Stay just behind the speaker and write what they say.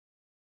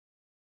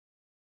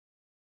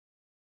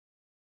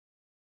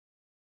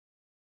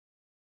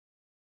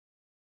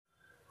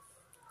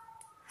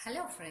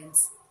Hello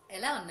friends,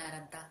 ఎలా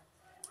ఉన్నారంతా?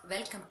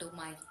 Welcome to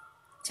my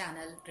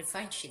channel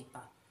refine శిల్ప.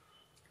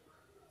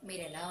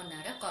 మీరు ఎలా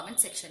ఉన్నారో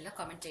కామెంట్ సెక్షన్లో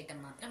కామెంట్ చేయడం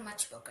మాత్రం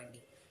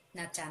మర్చిపోకండి.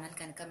 నా ఛానల్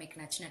కనుక మీకు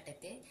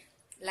నచ్చినట్టయితే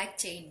లైక్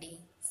చేయండి,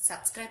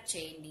 సబ్స్క్రైబ్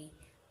చేయండి,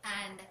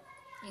 అండ్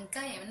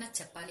ఇంకా ఏమైనా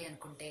చెప్పాలి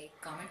అనుకుంటే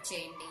కామెంట్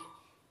చేయండి.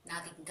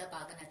 నాకు ఇంకా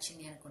బాగా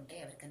నచ్చింది అనుకుంటే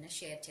ఎవరికైనా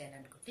షేర్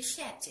చేయాలనుకుంటే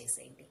షేర్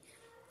చేసేయండి.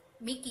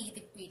 మీకు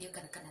ఇది వీడియో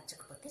కనుక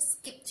నచ్చకపోతే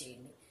స్కిప్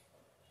చేయండి.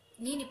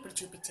 నేను ఇప్పుడు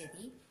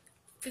చూపించేది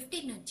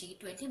 15 నుంచి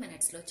 20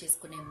 మినిట్స్లో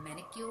చేసుకునే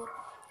మెనిక్యూర్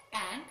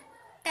అండ్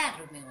ట్యాన్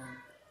రిమూవింగ్.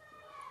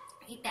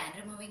 ఈ ట్యాన్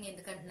రిమూవింగ్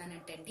ఎందుకు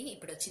అంటున్నానంటే అండి,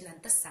 ఇప్పుడు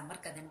వచ్చిందంతా సమ్మర్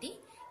కదండి.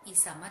 ఈ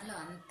సమ్మర్లో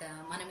అంతా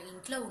మనం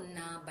ఇంట్లో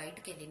ఉన్న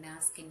బయటకు వెళ్ళిన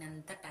స్కిన్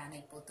అంతా ట్యాన్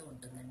అయిపోతూ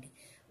ఉంటుందండి,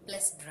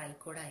 ప్లస్ డ్రై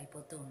కూడా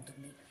అయిపోతూ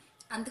ఉంటుంది.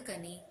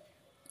 అందుకని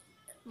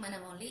మనం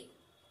ఓన్లీ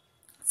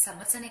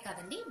సమ్మర్స్ అనే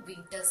కాదండి,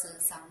 వింటర్స్,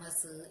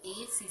 సమ్మర్స్, ఏ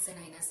సీజన్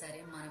అయినా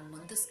సరే మనం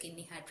ముందు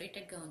స్కిన్ని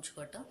హైడ్రేటెడ్గా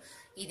ఉంచుకోవటం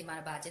ఇది మన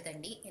బాధ్యత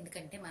అండి.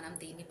 ఎందుకంటే మనం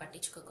దీన్ని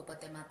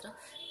పట్టించుకోకపోతే మాత్రం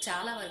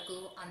చాలా వరకు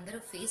అందరూ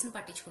ఫేస్ని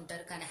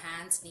పట్టించుకుంటారు, కానీ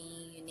హ్యాండ్స్ని,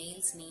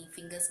 నెయిల్స్ని,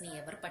 ఫింగర్స్ని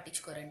ఎవరు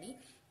పట్టించుకోరండి.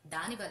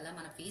 దానివల్ల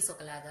మన ఫేస్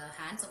ఒకలాగా,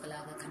 హ్యాండ్స్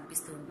ఒకలాగా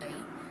కనిపిస్తూ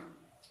ఉంటాయి.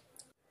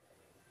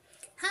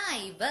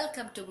 Hi,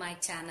 welcome to my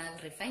channel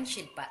refine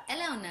శిల్ప.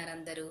 ఎలా ఉన్నారు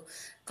అందరూ?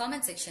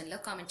 కామెంట్ సెక్షన్లో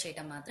కామెంట్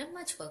చేయడం మాత్రం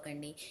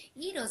మర్చిపోకండి.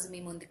 ఈరోజు మీ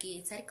ముందుకి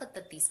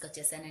సరికొత్తది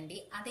తీసుకొచ్చేసానండి.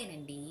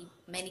 అదేనండి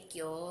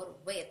మెనిక్యూర్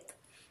విత్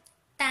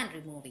ట్యాన్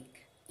రిమూవింగ్.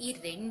 ఈ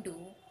రెండు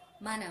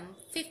మనం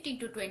 15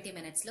 to 20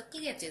 మినిట్స్లో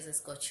క్లియర్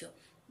చేసేసుకోవచ్చు.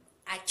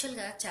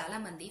 యాక్చువల్గా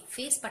చాలామంది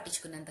ఫేస్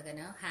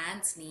పట్టించుకున్నంతగానో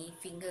హ్యాండ్స్ని,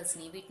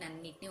 ఫింగర్స్ని, వీటిని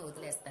అన్నిటిని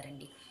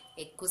వదిలేస్తారండి.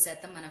 ఎక్కువ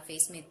శాతం మన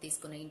ఫేస్ మీద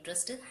తీసుకునే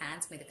ఇంట్రెస్ట్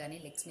హ్యాండ్స్ మీద కానీ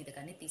లెగ్స్ మీద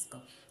కానీ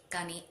తీసుకోం.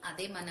 కానీ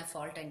అదే మన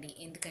ఫాల్ట్ అండి.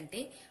 ఎందుకంటే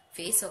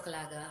ఫేస్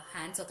ఒకలాగా,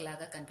 హ్యాండ్స్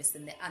ఒకలాగా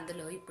కనిపిస్తుంది.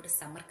 అందులో ఇప్పుడు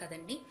సమ్మర్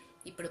కదండి,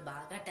 ఇప్పుడు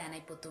బాగా ట్యాన్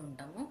అయిపోతూ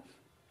ఉంటాము.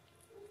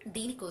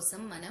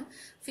 దీనికోసం మనం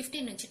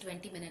 15 నుంచి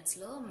 20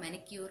 మినిట్స్లో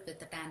మెనిక్యూర్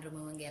విత్ ట్యాన్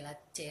రిమూవింగ్ ఎలా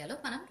చేయాలో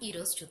మనం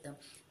ఈరోజు చూద్దాం.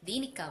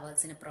 దీనికి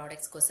కావాల్సిన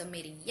ప్రోడక్ట్స్ కోసం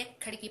మీరు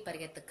ఎక్కడికి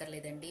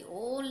పరిగెత్తక్కర్లేదండి.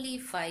 ఓన్లీ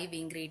 5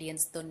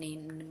 ఇంగ్రీడియంట్స్తో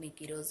నేను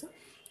మీకు ఈరోజు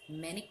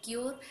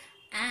మెనిక్యూర్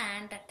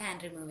అండ్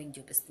ట్యాన్ రిమూవింగ్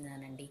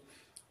చూపిస్తున్నానండి.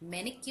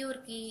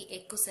 మెనిక్యూర్కి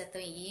ఎక్కువ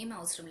శాతం ఏం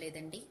అవసరం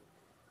లేదండి.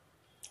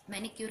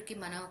 మెనిక్యూర్కి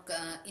మనం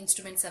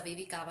ఇన్స్ట్రుమెంట్స్ అవి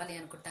ఇవి కావాలి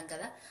అనుకుంటాం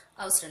కదా,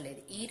 అవసరం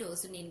లేదు.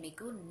 ఈరోజు నేను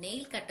మీకు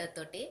నెయిల్ కట్టర్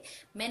తోటే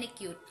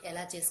మెనిక్యూర్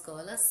ఎలా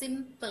చేసుకోవాలో,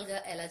 సింపుల్గా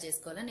ఎలా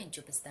చేసుకోవాలో నేను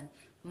చూపిస్తాను.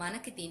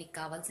 మనకి దీనికి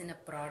కావాల్సిన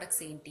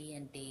ప్రోడక్ట్స్ ఏంటి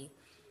అంటే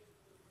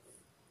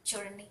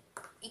చూడండి,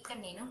 ఇక్కడ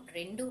నేను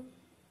 2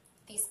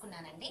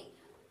 తీసుకున్నానండి.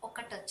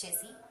 ఒకటి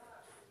వచ్చేసి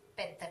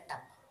పెద్ద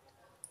టబ్.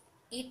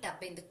 ఈ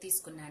టబ్ ఎందుకు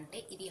తీసుకున్నా అంటే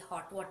ఇది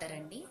హాట్ వాటర్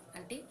అండి,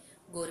 అంటే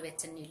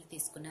గోరువెచ్చని నీళ్ళు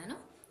తీసుకున్నాను.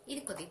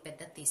 ఇది కొద్దిగా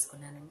పెద్దది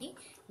తీసుకున్నానండి.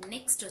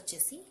 నెక్స్ట్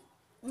వచ్చేసి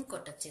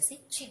ఇంకోటి వచ్చేసి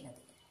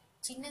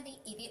చిన్నది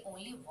ఇది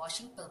ఓన్లీ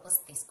వాషింగ్ పర్పస్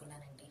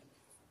తీసుకున్నానండి.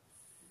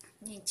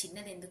 నేను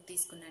చిన్నది ఎందుకు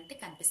తీసుకున్నా అంటే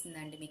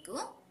కనిపిస్తుందండి మీకు,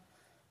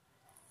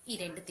 ఈ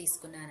 2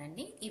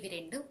 తీసుకున్నానండి. ఇవి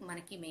 2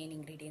 మనకి మెయిన్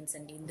ఇంగ్రీడియంట్స్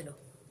అండి ఇందులో,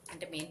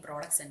 అంటే మెయిన్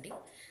ప్రోడక్ట్స్ అండి.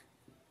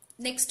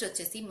 నెక్స్ట్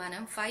వచ్చేసి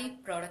మనం 5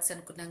 ప్రోడక్ట్స్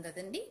అనుకున్నాం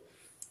కదండి.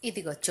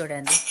 ఇదిగో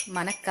చూడండి,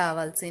 మనకు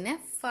కావాల్సిన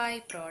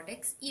 5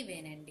 ప్రోడక్ట్స్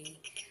ఇవేనండి.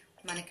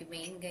 మనకి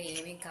మెయిన్గా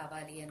ఏమేమి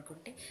కావాలి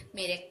అనుకుంటే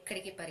మీరు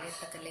ఎక్కడికి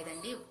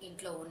పరిగెత్తక్కర్లేదండి,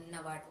 ఇంట్లో ఉన్న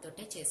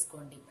వాటితోటే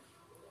చేసుకోండి.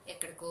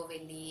 ఎక్కడికో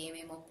వెళ్ళి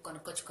ఏమేమో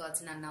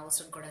కొనుక్కొచ్చుకోవాల్సిన అన్న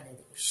అవసరం కూడా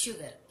లేదు.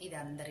 షుగర్, ఇది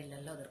అందరి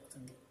ఇళ్లలో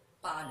దొరుకుతుంది.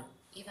 పాలు,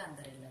 ఇవి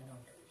అందరి ఇళ్లలో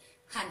ఉంటుంది.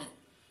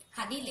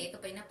 హనీ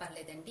లేకపోయినా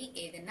పర్లేదండి,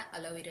 ఏదైనా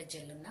అలోవెరా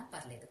జెల్ ఉన్నా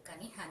పర్లేదు.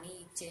 కానీ హనీ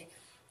ఇచ్చే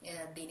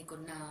దీనికి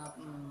ఉన్న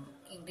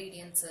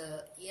ఇంగ్రీడియంట్స్,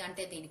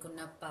 అంటే దీనికి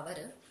ఉన్న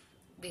పవర్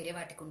వేరే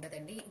వాటికి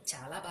ఉండదండి.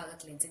 చాలా బాగా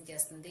క్లెన్సింగ్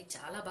చేస్తుంది,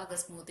 చాలా బాగా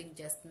స్మూతింగ్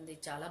చేస్తుంది,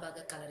 చాలా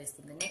బాగా కలర్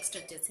ఇస్తుంది. నెక్స్ట్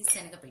వచ్చేసి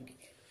శనగపిండి.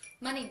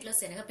 మన ఇంట్లో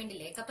శనగపిండి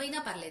లేకపోయినా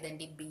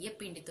పర్లేదండి, బియ్య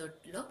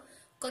పిండితోలో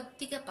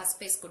కొద్దిగా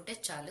పసుపు వేసుకుంటే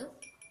చాలు.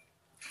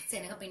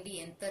 శనగపిండి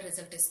ఎంత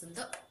రిజల్ట్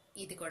ఇస్తుందో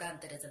ఇది కూడా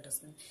అంత రిజల్ట్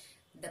వస్తుంది.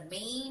 ద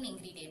మెయిన్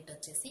ఇంగ్రీడియంట్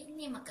వచ్చేసి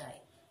నిమ్మకాయ.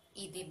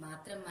 ఇది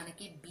మాత్రం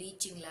మనకి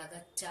బ్లీచింగ్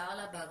లాగా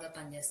చాలా బాగా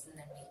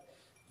పనిచేస్తుందండి.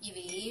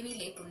 ఇవి ఏమీ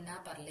లేకున్నా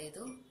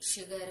పర్లేదు,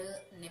 షుగర్,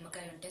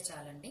 నిమ్మకాయ ఉంటే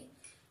చాలండి.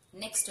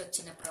 నెక్స్ట్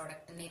వచ్చిన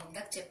ప్రోడక్ట్ నేను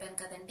ఇందాక చెప్పాను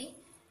కదండి,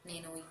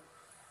 నేను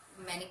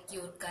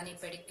మెనిక్యూర్ కానీ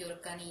పెడిక్యూర్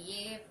కానీ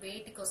ఏ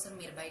వేటి కోసం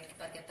మీరు బయటికి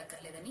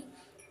పరిగెత్తక్కర్లేదని,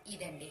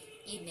 ఇదండి.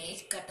 ఈ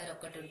నెయిల్ కట్టర్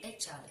ఒకటి ఉంటే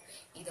చాలు.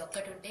 ఇది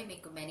ఒక్కటి ఉంటే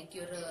మీకు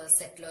మెనిక్యూర్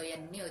సెట్లో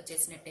అన్నీ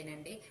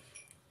వచ్చేసినట్టేనండి.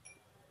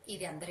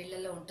 ఇది అందరి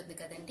ఇళ్లలో ఉంటుంది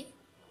కదండి,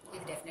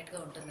 ఇది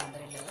డెఫినెట్గా ఉంటుంది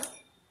అందరి ఇళ్లలో.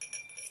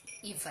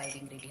 ఈ 5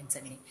 ఇంగ్రీడియంట్స్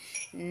అండి.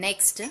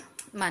 నెక్స్ట్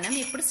మనం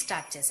ఇప్పుడు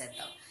స్టార్ట్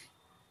చేసేద్దాం.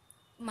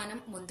 మనం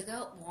ముందుగా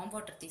వామ్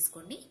వాటర్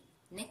తీసుకోండి.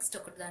 నెక్స్ట్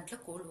ఒకటి దాంట్లో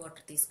కోల్డ్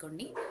వాటర్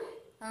తీసుకోండి.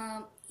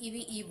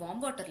 ఈ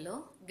వామ్ వాటర్లో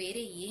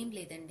వేరే ఏం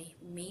లేదండి,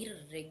 మీరు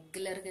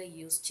రెగ్యులర్గా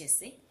యూజ్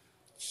చేసే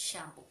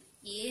షాంపూ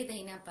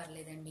ఏదైనా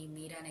పర్లేదండి.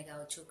 మీరానే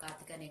కావచ్చు,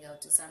 కార్తికానే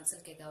కావచ్చు,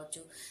 సన్సిల్కే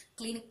కావచ్చు,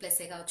 క్లినిక్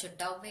ప్లస్ఏ కావచ్చు,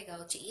 డవ్వే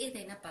కావచ్చు,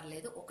 ఏదైనా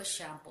పర్లేదు. ఒక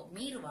షాంపూ,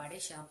 మీరు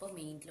వాడే షాంపూ,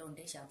 మీ ఇంట్లో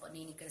ఉండే షాంపూ.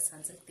 నేను ఇక్కడ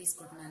సన్సిల్క్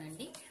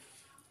తీసుకుంటున్నానండి.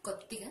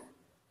 కొద్దిగా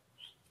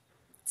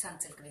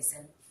సన్సిల్క్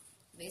వేసాను.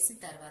 వేసిన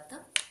తర్వాత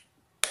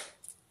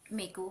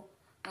మీకు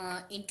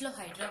ఇంట్లో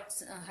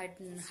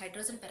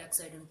హైడ్రోజన్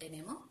పెరాక్సైడ్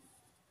ఉంటేనేమో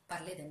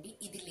పర్లేదండి.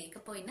 ఇది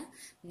లేకపోయినా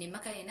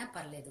నిమ్మకాయ అయినా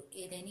పర్లేదు,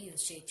 ఏదైనా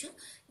యూజ్ చేయొచ్చు.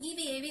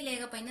 ఇవి ఏవి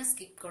లేకపోయినా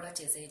స్కిప్ కూడా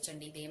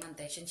చేసేయచ్చండి. ఇదేమంత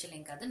ఎసెన్షియల్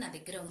ఏం కాదు, నా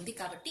దగ్గర ఉంది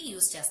కాబట్టి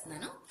యూజ్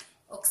చేస్తున్నాను.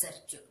 ఒకసారి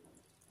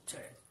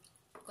చూడండి,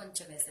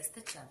 కొంచెం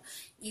వేసేస్తే చాలు.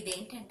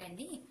 ఇదేంటంటే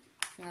అండి,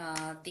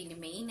 దీని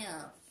మెయిన్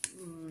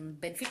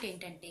బెనిఫిట్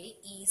ఏంటంటే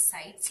ఈ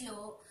సైడ్స్ లో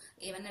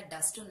ఏమైనా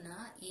డస్ట్ ఉన్నా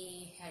ఈ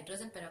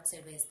హైడ్రోజన్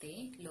పెరాక్సైడ్ వేస్తే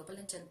లోపల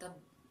నుంచి అంతా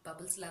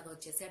బబుల్స్ లాగా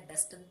వచ్చేసి ఆ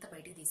డస్ట్ అంతా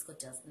బయటికి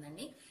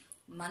తీసుకొచ్చేస్తుందండి.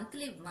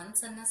 మంత్లీ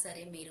వన్స్ అన్నా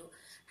సరే మీరు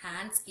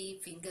హ్యాండ్స్ కి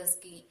ఫింగర్స్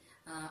కి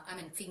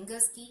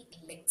ఫింగర్స్ కి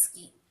లెగ్స్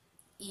కి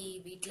ఈ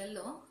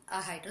వీటిలలో ఆ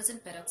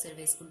హైడ్రోజన్ పెరాక్సైడ్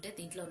వేసుకుంటే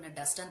దీంట్లో ఉన్న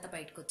డస్ట్ అంతా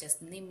బయటకు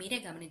వచ్చేస్తుంది. మీరే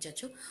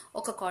గమనించవచ్చు,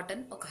 ఒక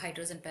కాటన్ ఒక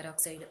హైడ్రోజన్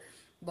పెరాక్సైడ్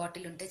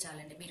బాటిల్ ఉంటే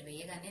చాలండి, మీరు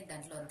వేయగానే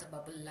దాంట్లో అంతా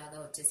బబుల్ లాగా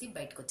వచ్చేసి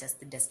బయటకు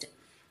వచ్చేస్తుంది డస్ట్.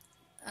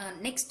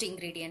 నెక్స్ట్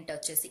ఇంగ్రీడియంట్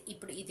వచ్చేసి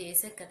ఇప్పుడు ఇది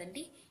వేసారు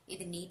కదండి,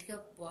 ఇది నీట్గా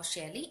వాష్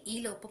చేయాలి. ఈ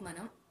లోపు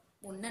మనం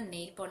ఉన్న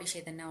నెయిల్ పాలిష్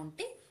ఏదైనా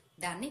ఉంటే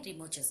దాన్ని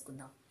రిమూవ్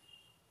చేసుకుందాం.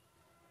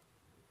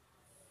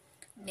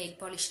 నెయిల్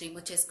పాలిష్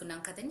రిమూవ్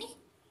చేసుకున్నాం కదండి,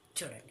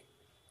 చూడండి.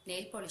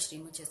 నెయిల్ పాలిష్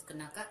రిమూవ్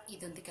చేసుకున్నాక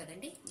ఇది ఉంది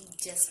కదండి,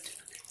 జస్ట్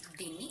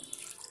దీన్ని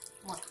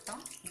మొత్తం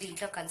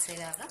దీంట్లో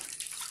కలిసేలాగా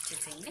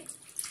చేసేయండి.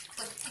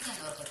 కొద్దిగా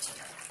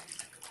నోరుకొచ్చేలాగా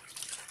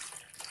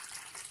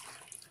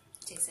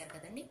చేశారు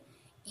కదండి.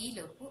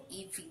 ఈలోపు ఈ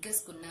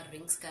ఫింగర్స్కి ఉన్న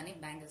రింగ్స్ కానీ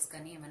బ్యాంగిల్స్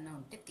కానీ ఏమన్నా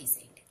ఉంటే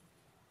తీసేయండి.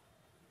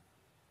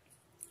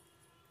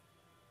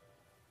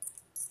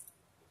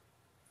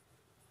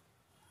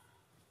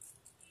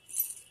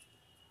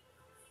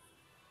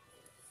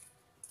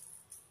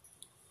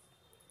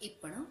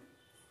 ఇప్పుడు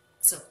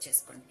సోక్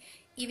చేసుకోండి.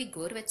 ఇవి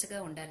గోరువెచ్చగా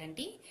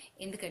ఉండాలండి,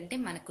 ఎందుకంటే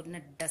మనకున్న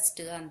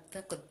డస్ట్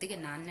అంతా కొద్దిగా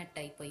నాన్నట్టు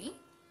అయిపోయి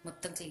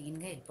మొత్తం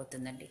క్లీన్గా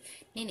వెళ్ళిపోతుందండి.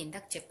 నేను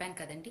ఇందాక చెప్పాను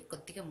కదండి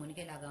కొద్దిగా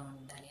మునిగేలాగా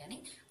ఉండాలి అని,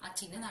 ఆ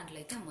చిన్న దాంట్లో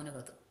అయితే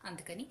మునగదు.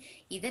 అందుకని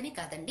ఇదనే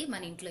కాదండి,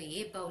 మన ఇంట్లో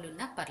ఏ బౌల్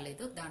ఉన్నా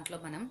పర్లేదు, దాంట్లో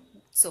మనం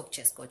సోక్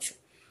చేసుకోవచ్చు.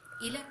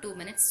 ఇలా 2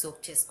 minutes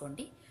సోక్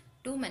చేసుకోండి.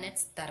 2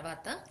 minutes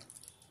తర్వాత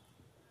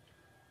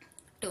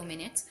 2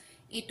 minutes,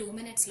 ఈ 2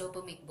 minutes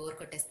లోపు మీకు బోర్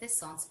కొట్టేస్తే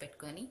సాంగ్స్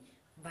పెట్టుకొని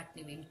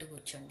వాటిని వింటూ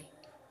కూర్చోండి.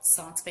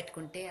 సాంగ్స్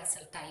పెట్టుకుంటే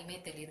అసలు టైమే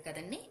తెలియదు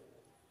కదండి.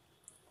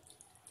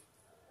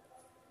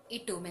 ఈ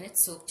 2 minutes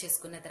సోక్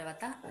చేసుకున్న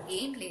తర్వాత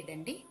ఏం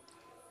లేదండి,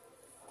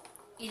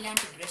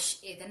 ఇలాంటి బ్రష్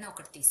ఏదైనా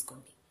ఒకటి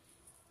తీసుకోండి.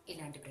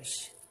 ఇలాంటి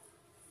బ్రష్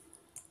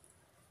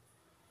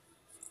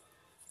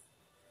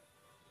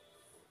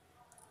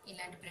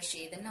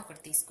ఏదైనా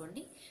ఒకటి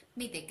తీసుకోండి.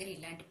 మీ దగ్గర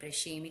ఇలాంటి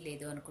బ్రష్ ఏమీ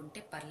లేదు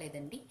అనుకుంటే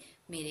పర్లేదండి,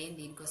 మీరేం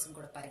దీనికోసం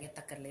కూడా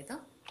పరిగెత్తక్కర్లేదు.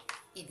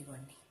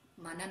 ఇదిగోండి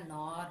మన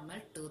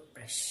నార్మల్ టూత్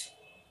బ్రష్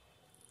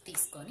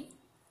తీసుకొని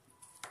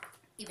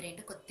ఇవి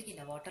రెండు కొద్దిగా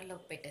ఇలా వాటర్లో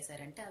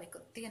పెట్టేశారంటే అవి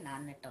కొద్దిగా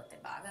నాన్నట్టు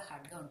అవుతాయి, బాగా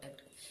హార్డ్గా ఉంటాయి.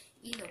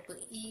 ఈలోపు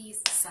ఈ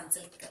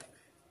సన్సిల్క్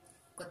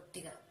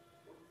కొద్దిగా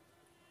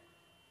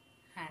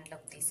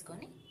హ్యాండ్లోకి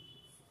తీసుకొని,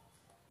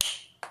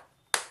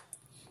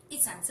 ఈ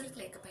సన్సిల్క్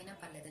లేకపోయినా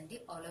పర్లేదండి,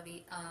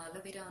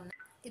 ఆలోవెరా ఉన్న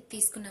ఇది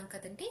తీసుకున్నాం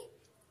కదండి.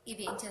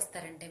 ఇది ఏం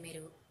చేస్తారంటే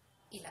మీరు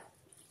ఇలా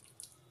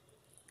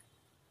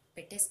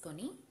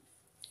పెట్టేసుకొని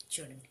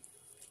చూడండి,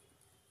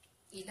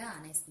 ఇలా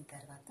అనేసిన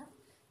తర్వాత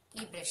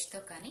ఈ బ్రష్తో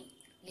కానీ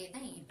లేదా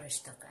ఈ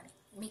బ్రష్తో కానీ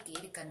మీకు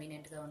ఏది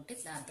కన్వీనియంట్గా ఉంటే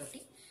దాంతో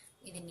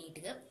ఇది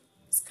నీట్గా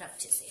స్క్రబ్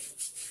చేసేయాలి.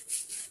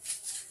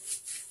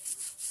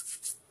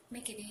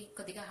 మీకు ఇది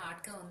కొద్దిగా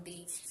హార్డ్గా ఉంది,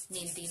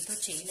 నేను దీంతో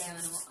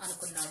చేయలేను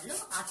అనుకున్న వాళ్ళు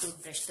ఆ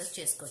టూత్ బ్రష్తో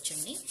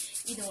చేసుకోవచ్చండి.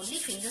 ఇది ఓన్లీ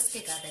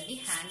ఫింగర్స్కే కాదండి,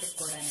 హ్యాండ్కి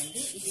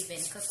కూడానండి. ఇది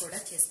వెనుక కూడా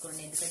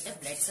చేసుకోండి, ఎందుకంటే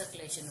బ్లడ్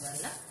సర్క్యులేషన్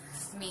వల్ల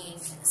మీ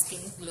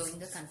స్కిన్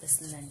గ్లోయింగ్గా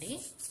కనిపిస్తుందండి.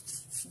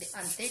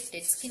 అంతే,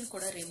 డెడ్ స్కిన్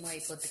కూడా రిమూవ్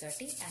అయిపోద్ది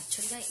కాబట్టి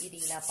యాక్చువల్గా ఇది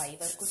ఇలా పై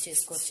వరకు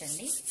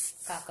చేసుకోవచ్చండి,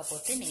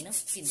 కాకపోతే నేను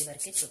కింది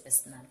వరకే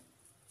చూపిస్తున్నాను.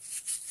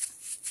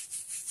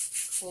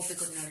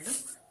 ఓపిక ఉన్నోళ్ళు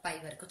పై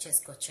వరకు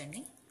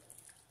చేసుకోవచ్చండి.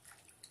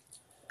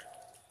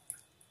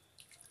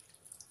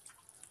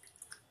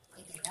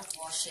 ఇది ఇలా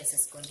వాష్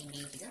చేసేసుకోండి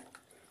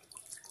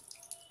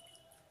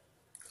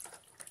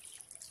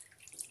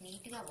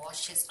నీట్గా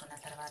వాష్ చేసుకున్న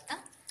తర్వాత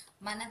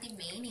మనది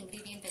మెయిన్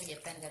ఇంగ్రీడియంట్ అని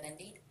చెప్పాను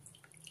కదండి,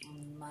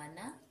 మన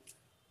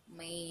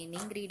మెయిన్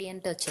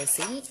ఇంగ్రీడియంట్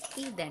వచ్చేసి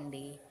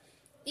ఇదండి.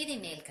 ఇది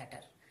నెయిల్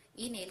కటర్.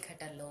 ఈ నెయిల్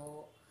కటర్లో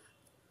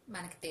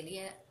మనకి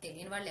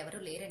తెలియని వాళ్ళు ఎవరు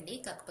లేరండి,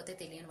 కాకపోతే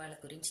తెలియని వాళ్ళ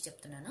గురించి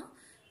చెప్తున్నాను.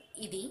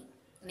 ఇది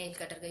నెయిల్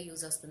కటర్గా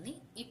యూజ్ వస్తుంది.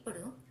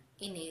 ఇప్పుడు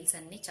ఈ నెయిల్స్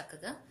అన్నీ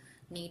చక్కగా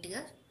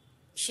నీట్గా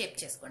షేప్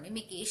చేసుకోండి.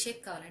 మీకు ఏ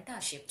షేప్ కావాలంటే ఆ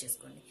షేప్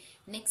చేసుకోండి.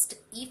 నెక్స్ట్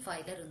ఈ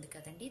ఫైలర్ ఉంది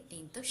కదండి,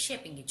 దీంతో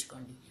షేపింగ్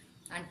ఇచ్చుకోండి.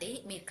 అంటే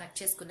మీరు కట్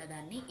చేసుకున్న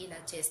దాన్ని ఇలా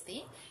చేస్తే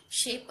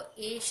షేప్,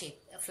 ఏ షేప్,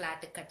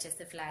 ఫ్లాట్ కట్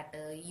చేస్తే flat,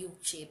 U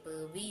shape,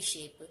 V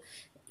shape,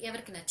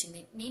 ఎవరికి నచ్చింది.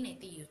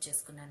 నేనైతే యూజ్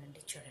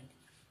చేసుకున్నానండి. చూడండి,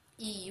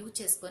 ఈ యూజ్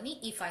చేసుకొని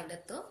ఈ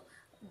ఫైలర్తో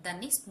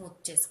దాన్ని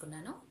స్మూత్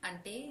చేసుకున్నాను.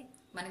 అంటే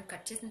మనం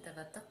కట్ చేసిన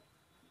తర్వాత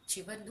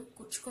చివర్లు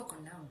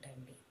కుచ్చుకోకుండా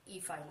ఉంటాయండి ఈ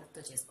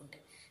ఫైలర్తో చేసుకుంటే.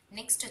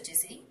 నెక్స్ట్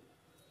వచ్చేసి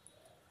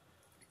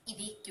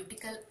ఇది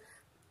క్యూటికల్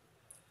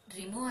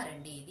రిమూవర్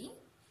అండి.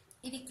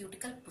 ఇది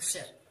క్యూటికల్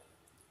పుషర్.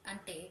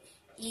 అంటే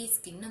ఈ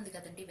స్కిన్ ఉంది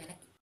కదండి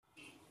వెనక్కి,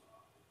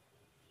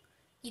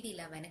 ఇది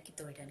ఇలా వెనక్కి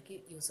తోయడానికి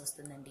యూస్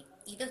వస్తుందండి.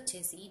 ఇది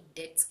వచ్చేసి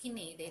డెడ్ స్కిన్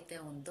ఏదైతే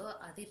ఉందో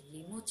అది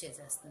రిమూవ్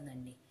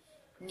చేసేస్తుందండి.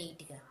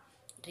 నీట్గా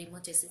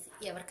రిమూవ్ చేసేసి,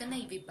 ఎవరికైనా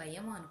ఇవి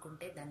భయం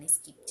అనుకుంటే దాన్ని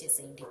స్కిప్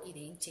చేసేయండి.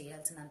 ఇదేం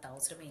చేయాల్సినంత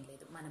అవసరం ఏం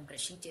లేదు. మనం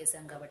బ్రషింగ్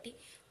చేసాం కాబట్టి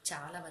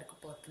చాలా వరకు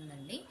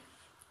పోతుందండి.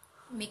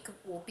 మీకు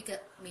ఓపిక,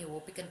 మీ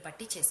ఓపికను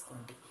పట్టి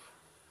చేసుకోండి.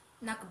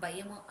 నాకు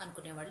భయము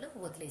అనుకునే వాళ్ళు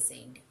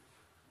వదిలేసేయండి.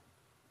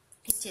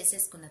 ఇది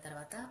చేసేసుకున్న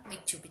తర్వాత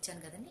మీకు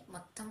చూపించాను కదండి,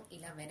 మొత్తం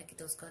ఇలా వెనక్కి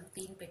తోసుకోవాలి.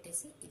 దీన్ని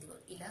పెట్టేసి ఇదిగో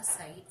ఇలా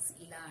సైడ్స్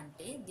ఇలా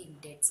అంటే దీని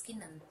డెడ్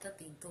స్కిన్ అంతా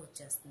దీంతో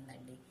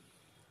వచ్చేస్తుందండి.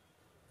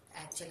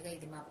 యాక్చువల్గా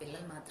ఇది మా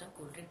పిల్లలు మాత్రం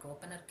కూల్ డ్రింక్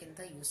ఓపెనర్ కింద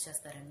యూజ్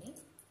చేస్తారండి.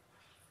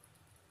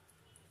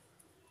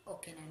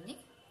 ఓకేనండి,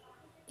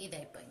 ఇది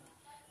అయిపోయింది.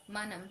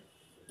 మనం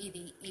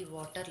ఇది ఈ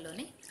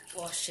వాటర్లోనే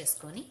వాష్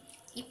చేసుకొని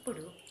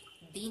ఇప్పుడు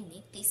దీన్ని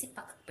తీసి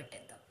పక్కకు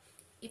పెట్టేద్దాం.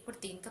 ఇప్పుడు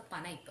దీంతో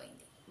పని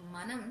అయిపోయింది.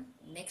 మనం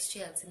నెక్స్ట్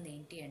చేయాల్సింది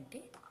ఏంటి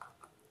అంటే,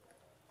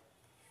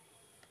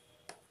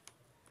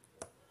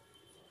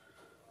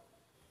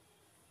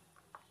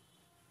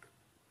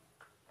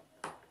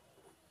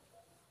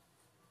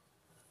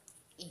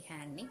 ఈ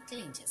హ్యాండ్ని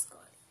క్లీన్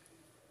చేసుకోవాలి.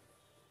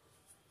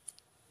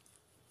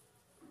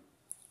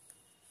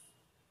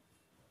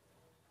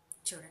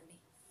 చూడండి,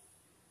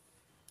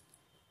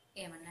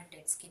 ఏమన్నా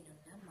డెడ్ స్కిన్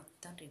ఉన్నా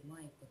మొత్తం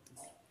రిమూవ్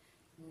అయిపోతుంది.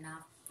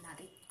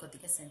 నాది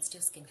కొద్దిగా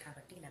సెన్సిటివ్ స్కిన్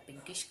కాబట్టి ఇలా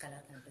పింకిష్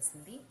కలర్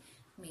కనిపిస్తుంది.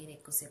 మీరు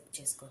ఎక్కువసేపు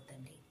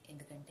చేసుకోవద్దండి,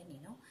 ఎందుకంటే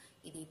నేను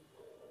ఇది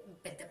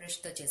పెద్ద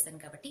బ్రష్తో చేశాను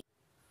కాబట్టి.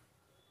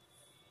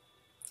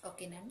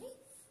 ఓకేనండి,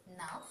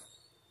 నా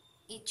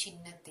ఈ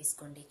చిన్నది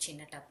తీసుకోండి,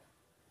 చిన్న టబ్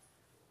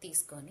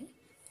తీసుకొని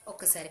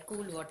ఒకసారి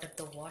కూల్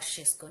వాటర్తో వాష్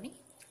చేసుకొని,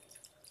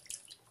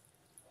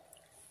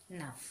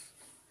 నా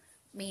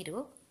మీరు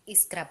ఈ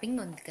స్క్రబ్బింగ్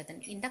ఉంది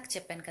కదండి, ఇందాక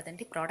చెప్పాను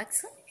కదండి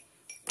ప్రోడక్ట్స్,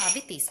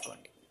 అవి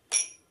తీసుకోండి.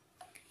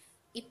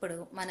 ఇప్పుడు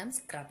మనం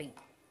స్క్రబ్బింగ్,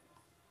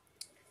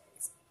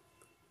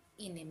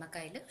 ఈ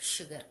నిమ్మకాయలు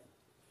షుగర్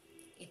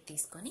ఇది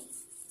తీసుకొని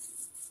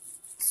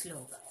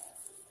స్లోగా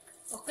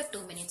ఒక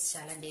 2 minutes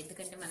చాలండి.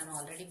 ఎందుకంటే మనం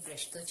ఆల్రెడీ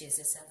బ్రష్తో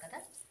చేసేసాం కదా,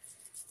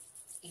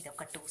 ఇది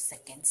ఒక 2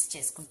 seconds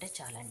చేసుకుంటే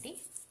చాలండి.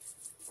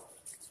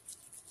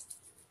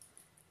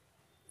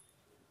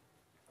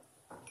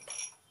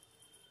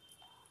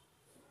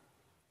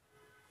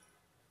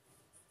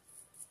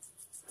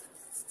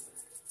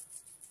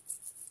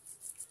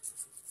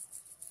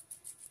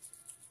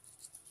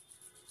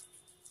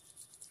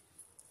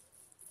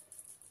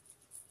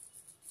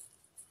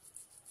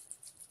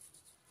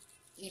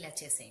 ఇలా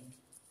చేసేయండి.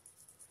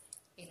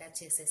 ఇలా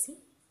చేసేసి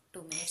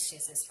 2 minutes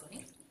చేసేసుకొని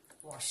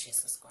వాష్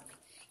చేసేసుకోండి.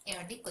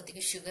 ఏమండి,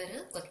 కొద్దిగా షుగర్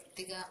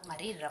కొద్దిగా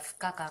మరీ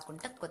రఫ్గా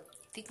కాకుండా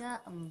కొద్దిగా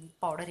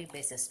పౌడరీ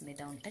బేసెస్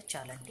మీద ఉంటే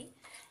చాలండి.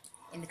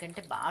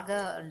 ఎందుకంటే బాగా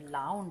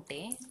లా ఉంటే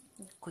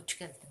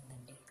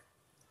కుచ్చుకెళ్తుందండి.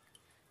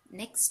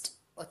 నెక్స్ట్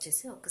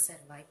వచ్చేసి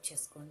ఒకసారి వైప్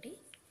చేసుకోండి.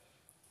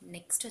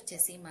 నెక్స్ట్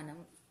వచ్చేసి మనం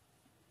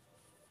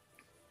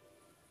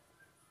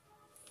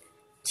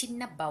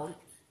చిన్న బౌల్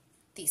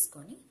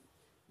తీసుకొని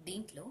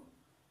దీంట్లో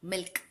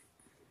మిల్క్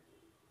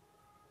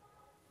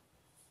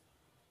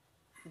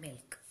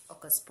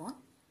ఒక స్పూన్,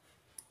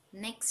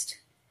 నెక్స్ట్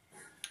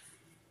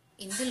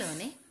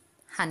ఇందులోనే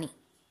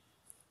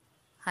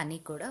హనీ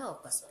కూడా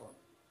ఒక స్పూన్.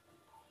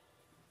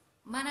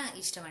 మన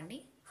ఇష్టం అండి,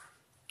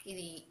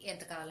 ఇది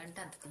ఎంత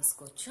కావాలంటే అంత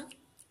తీసుకోవచ్చు.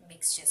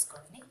 మిక్స్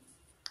చేసుకొని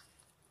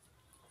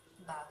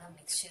బాగా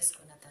మిక్స్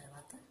చేసుకున్న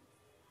తర్వాత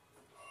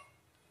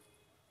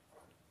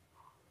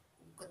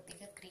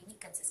కొద్దిగా క్రీమీ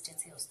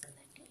కన్సిస్టెన్సీ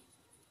వస్తుందండి.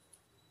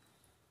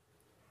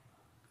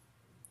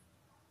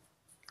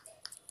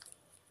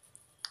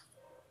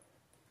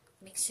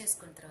 మిక్స్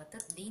చేసుకున్న తర్వాత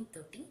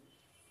దీంతో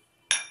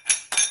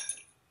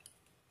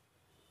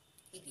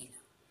ఇది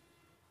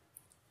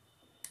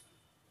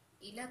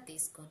ఇలా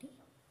తీసుకొని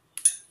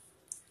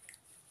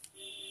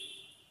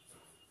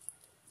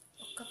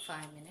ఒక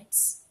 5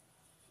 minutes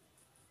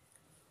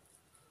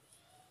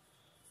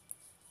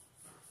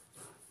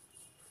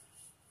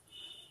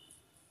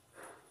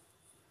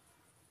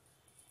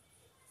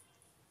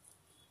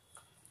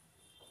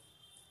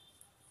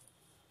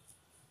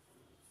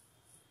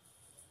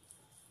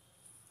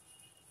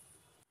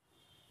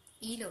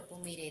ఈలోపు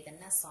మీరు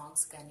ఏదన్నా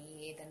సాంగ్స్ కానీ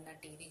ఏదన్నా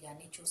టీవీ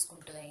కానీ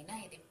చూసుకుంటూ అయినా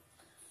ఇది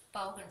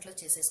పావు గంటలో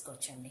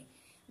చేసేసుకోవచ్చండి.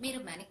 మీరు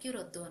మ్యానిక్యూర్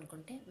వద్దు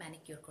అనుకుంటే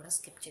మ్యానిక్యూర్ కూడా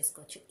స్కిప్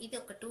చేసుకోవచ్చు. ఇది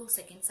ఒక 2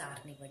 seconds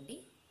ఆరనివ్వండి.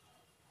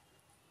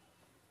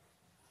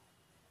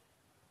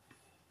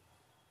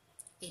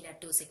 ఇలా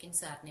 2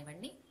 seconds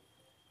ఆరనివ్వండి.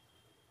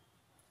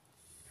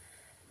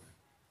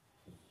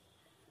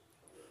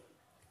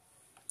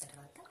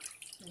 తర్వాత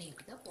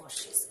నీట్గా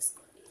వాష్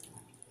చేసేసుకోండి.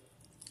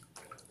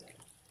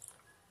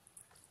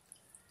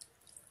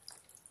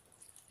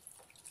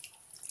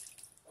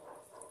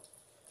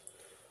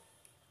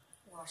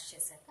 వాష్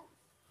చేశాక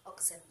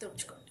ఒకసారి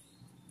తుడుచుకోండి.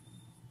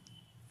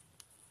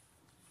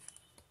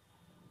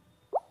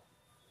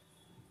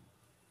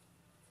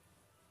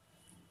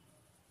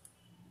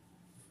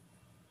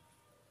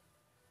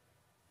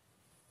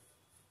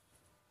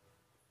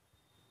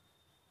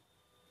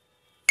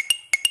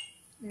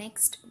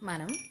 నెక్స్ట్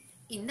మనం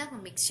ఇందాక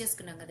మిక్స్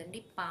చేసుకున్నాం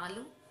కదండి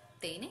పాలు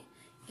తేనె,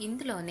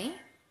 ఇందులోనే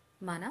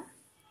మనం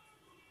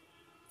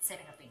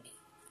శనగపిండి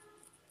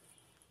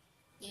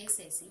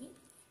వేసేసి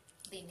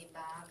దీన్ని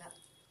బాగా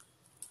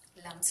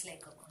లంప్స్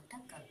లేకోకుండా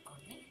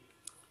కలుపుకోండి.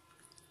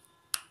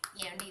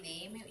 ఏమండి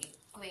ఇదేమి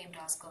ఎక్కువ ఏం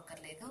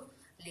రాసుకోకర్లేదు,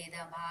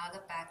 లేదా బాగా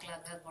ప్యాక్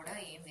లాగా కూడా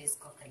ఏం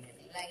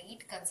వేసుకోకర్లేదు.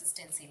 లైట్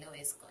కన్సిస్టెన్సీలో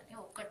వేసుకొని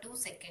ఒక 2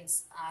 సెకండ్స్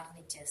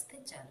ఆరనిచ్చేస్తే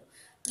చాలు.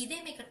 ఇదే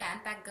మీకు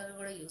ట్యాన్ ప్యాక్గా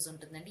కూడా యూజ్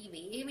ఉంటుందండి.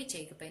 ఇవేమి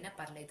చేయకపోయినా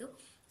పర్లేదు.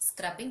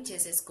 స్క్రబ్బింగ్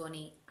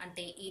చేసేసుకొని,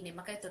 అంటే ఈ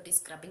నిమ్మకాయ తోటి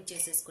స్క్రబ్బింగ్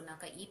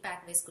చేసేసుకున్నాక ఈ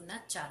ప్యాక్ వేసుకున్నా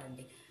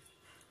చాలండి.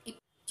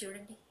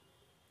 చూడండి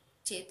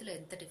చేతిలో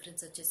ఎంత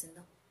డిఫరెన్స్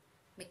వచ్చేసిందో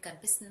మీకు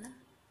కనిపిస్తుందా?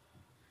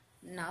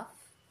 నా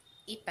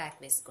ఈ ప్యాక్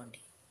వేసుకోండి.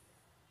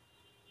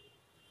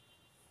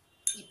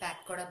 ఈ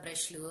ప్యాక్ కూడా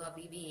బ్రష్లు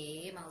అవి ఇవి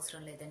ఏం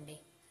అవసరం లేదండి.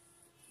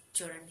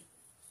 చూడండి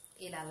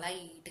ఇలా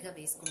లైట్గా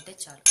వేసుకుంటే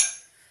చాలు.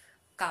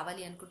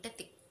 కావాలి అనుకుంటే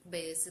థిక్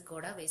బేస్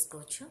కూడా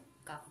వేసుకోవచ్చు,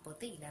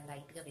 కాకపోతే ఇలా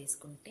లైట్గా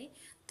వేసుకుంటే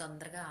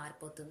తొందరగా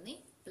ఆరిపోతుంది.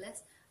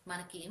 ప్లస్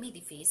మనకి ఏమి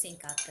ఇది ఫేస్ ఏం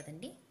కాదు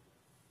కదండి.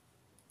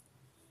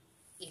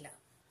 ఇలా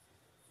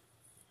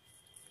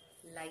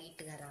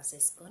లైట్గా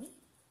రాసేసుకొని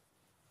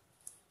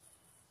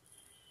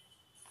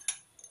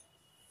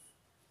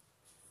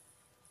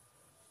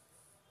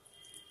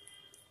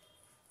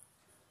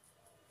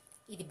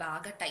ఇది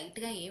బాగా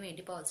టైట్గా ఏం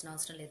ఎండిపోవాల్సిన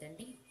అవసరం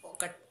లేదండి.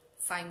 ఒక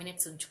 5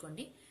 మినిట్స్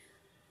ఉంచుకోండి.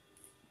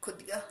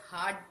 కొద్దిగా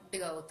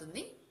హార్డ్గా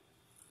అవుతుంది,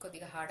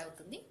 కొద్దిగా హార్డ్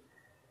అవుతుంది.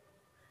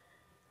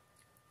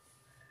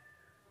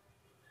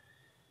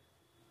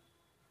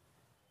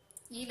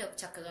 ఈలోపు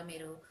చక్కగా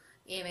మీరు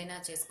ఏమైనా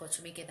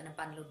చేసుకోవచ్చు. మీకు ఏదైనా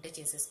పనులు ఉంటే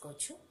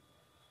చేసేసుకోవచ్చు.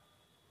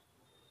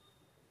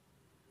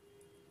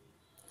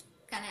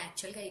 కానీ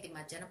యాక్చువల్గా ఇది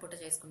మధ్యాహ్నం పూట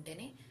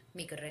చేసుకుంటేనే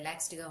మీకు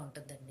రిలాక్స్డ్గా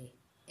ఉంటుందండి.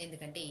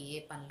 ఎందుకంటే ఏ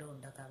పనులు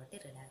ఉండవు కాబట్టి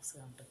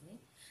రిలాక్స్గా ఉంటుంది.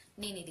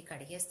 నేను ఇది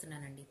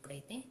కడిగేస్తున్నానండి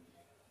ఇప్పుడైతే.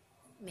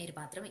 మీరు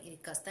మాత్రం ఇది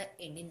కాస్త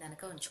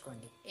ఎండిందనక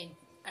ఉంచుకోండి.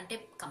 అంటే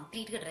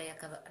కంప్లీట్గా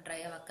డ్రై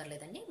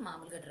అవ్వక్కర్లేదండి,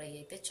 మామూలుగా డ్రై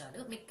అయితే చాలు.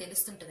 మీకు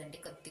తెలుస్తుంటుందండి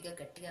కొద్దిగా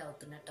గట్టిగా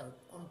అవుతున్నట్టు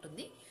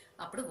ఉంటుంది.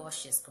 అప్పుడు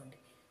వాష్ చేసుకోండి.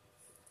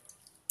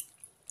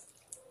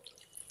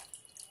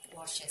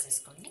 వాష్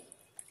చేసేసుకోండి.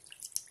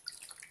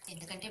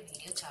 ఎందుకంటే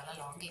వీడియో చాలా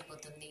లాంగ్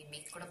అయిపోతుంది,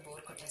 మీకు కూడా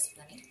బోర్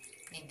కొట్టేస్తుందని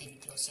నేను దీన్ని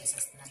క్లోజ్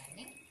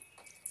చేసేస్తున్నానండి.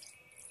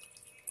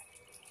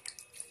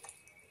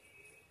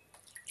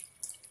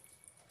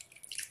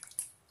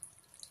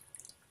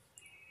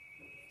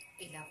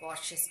 ఇలా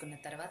వాష్ చేసుకున్న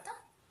తర్వాత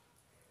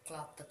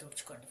క్లాత్తో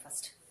తుడుచుకోండి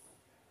ఫస్ట్.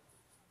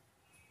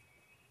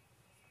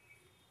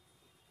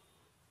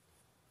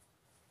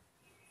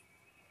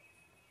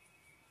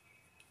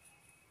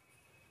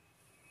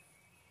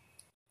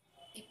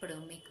 ఇప్పుడు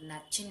మీకు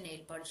నచ్చిన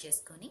నెయిల్ పాలిష్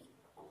చేసుకొని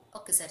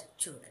ఒకసారి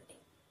చూడండి.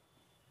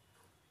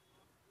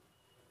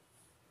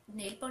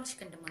 నెయిల్ పాలిష్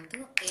కంటే ముందు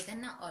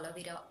ఏదైనా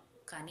అలోవెరా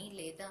కానీ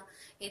లేదా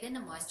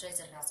ఏదైనా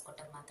మాయిశ్చరైజర్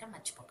రాసుకోవటం మాత్రం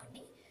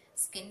మర్చిపోకండి.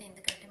 స్కిన్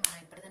ఎందుకంటే మనం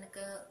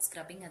ఇప్పటిదాకా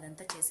స్క్రబ్బింగ్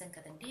అదంతా చేసాం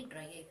కదండి,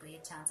 డ్రై అయిపోయే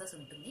ఛాన్సెస్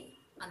ఉంటుంది.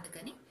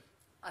 అందుకని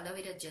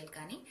అలోవెరా జెల్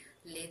కానీ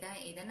లేదా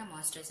ఏదైనా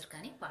మాయిశ్చరైజర్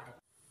కానీ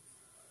వాడండి.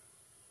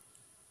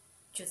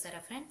 చూసారా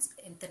ఫ్రెండ్స్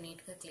ఎంత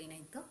నీట్గా క్లీన్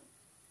అయిందో?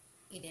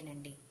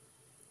 ఇదేనండి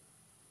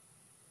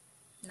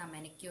నా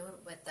manicure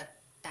with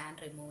tan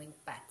removing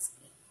packs.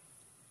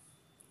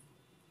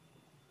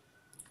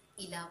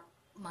 ఇలా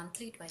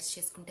మంత్లీ ట్వైస్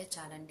చేసుకుంటే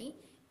చాలండి.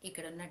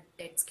 ఇక్కడ ఉన్న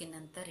డెడ్ స్కిన్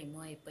అంతా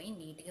రిమూవ్ అయిపోయి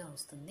నీట్గా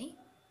వస్తుంది.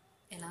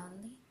 ఎలా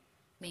ఉంది?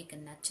 మీకు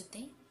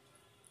నచ్చితే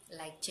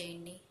లైక్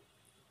చేయండి,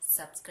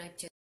 సబ్స్క్రైబ్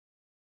చేయండి.